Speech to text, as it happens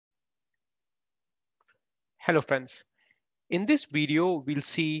Hello friends. In this video, we'll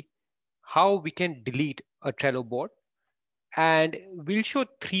see how we can delete a Trello board, and we'll show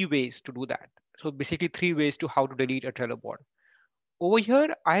three ways to do that. So basically three ways to how to delete a Trello board. Over here,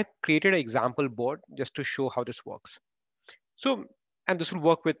 I have created an example board just to show how this works. So, and this will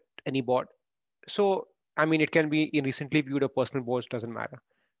work with any board. So, I mean, it can be in recently viewed or personal boards, doesn't matter.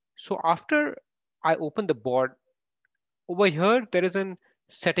 So after I open the board, over here, there is an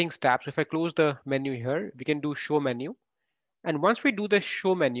settings tab. So if I close the menu here, we can do show menu. And once we do the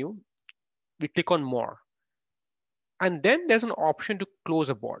show menu, we click on more. And then there's an option to close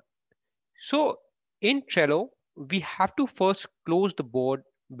a board. So in Trello, we have to first close the board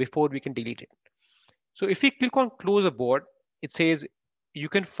before we can delete it. So if we click on close a board, it says you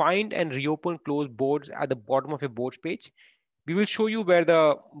can find and reopen closed boards at the bottom of your boards page. We will show you where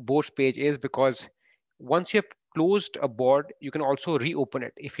the boards page is because once you have closed a board, you can also reopen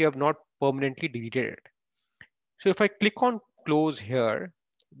it if you have not permanently deleted it. So if I click on close here,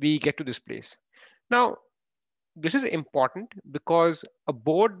 we get to this place. Now, this is important because a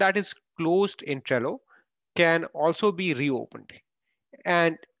board that is closed in Trello can also be reopened.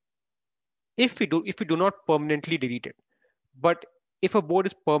 And if we do not permanently delete it, but if a board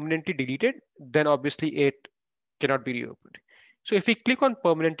is permanently deleted, then obviously it cannot be reopened. So if we click on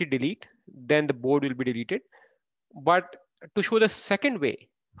permanently delete, then the board will be deleted. But to show the second way,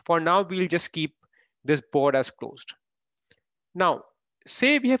 for now, we'll just keep this board as closed. Now,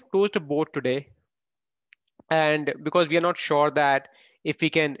 say we have closed a board today, and because we are not sure that if we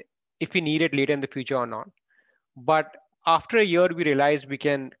can, if we need it later in the future or not. But after a year, we realize we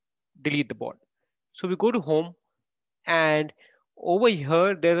can delete the board. So we go to home, and over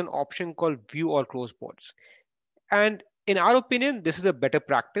here, there's an option called view or close boards. And in our opinion, this is a better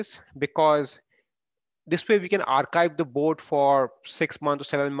practice because this way we can archive the board for 6 months or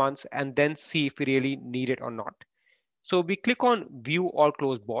 7 months and then see if we really need it or not. So we click on view all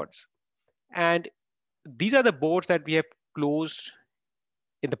close boards, and these are the boards that we have closed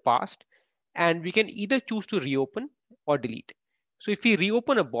in the past, and we can either choose to reopen or delete. So if we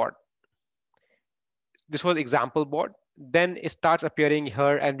reopen a board, this was example board, then it starts appearing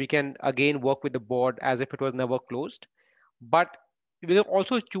here and we can again work with the board as if it was never closed. But we can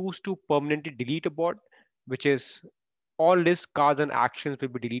also choose to permanently delete a board, which is all lists, cards, and actions will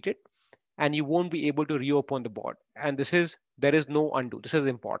be deleted, and you won't be able to reopen the board. And there is no undo. This is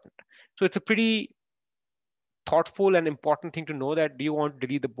important. So it's a pretty thoughtful and important thing to know that do you want to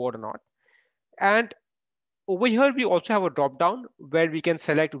delete the board or not. And over here, we also have a drop down where we can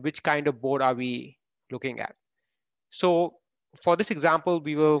select which kind of board are we looking at. So for this example,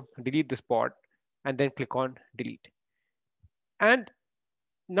 we will delete this board and then click on delete. And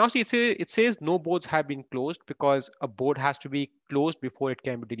now see, it says no boards have been closed because a board has to be closed before it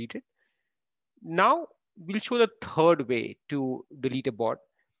can be deleted. Now we'll show the third way to delete a board.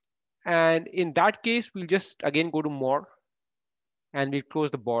 And in that case, we'll just again go to more and we'll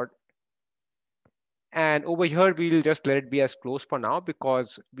close the board. And over here, we'll just let it be as closed for now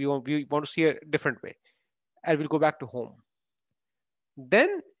because we want to see a different way. And we'll go back to home.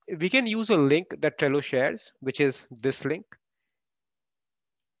 Then we can use a link that Trello shares, which is this link.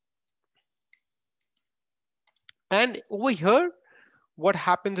 And over here, what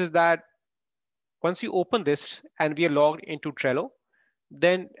happens is that once you open this and we are logged into Trello,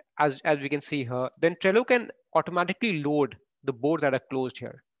 then as we can see here, then Trello can automatically load the boards that are closed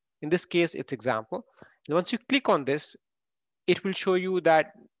here. In this case, it's example. And once you click on this, it will show you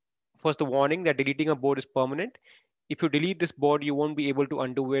that first the warning that deleting a board is permanent. If you delete this board, you won't be able to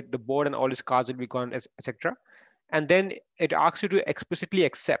undo it. The board and all its cards will be gone, etc. And then it asks you to explicitly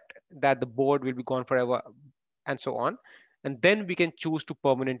accept that the board will be gone forever and so on. And then we can choose to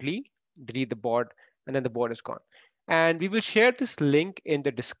permanently delete the board, and then the board is gone. And we will share this link in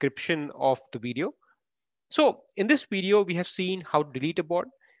the description of the video. So in this video, we have seen how to delete a board.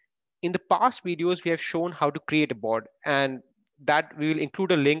 In the past videos, we have shown how to create a board, and that we will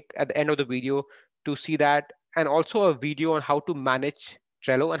include a link at the end of the video to see that, and also a video on how to manage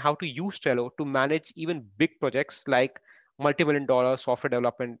Trello and how to use Trello to manage even big projects like multi-million-dollar software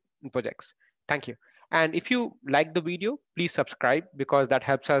development projects. Thank you. And if you like the video, please subscribe because that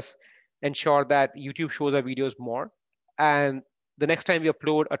helps us ensure that YouTube shows our videos more. And the next time we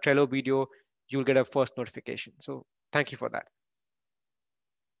upload a Trello video, you'll get a first notification. So thank you for that.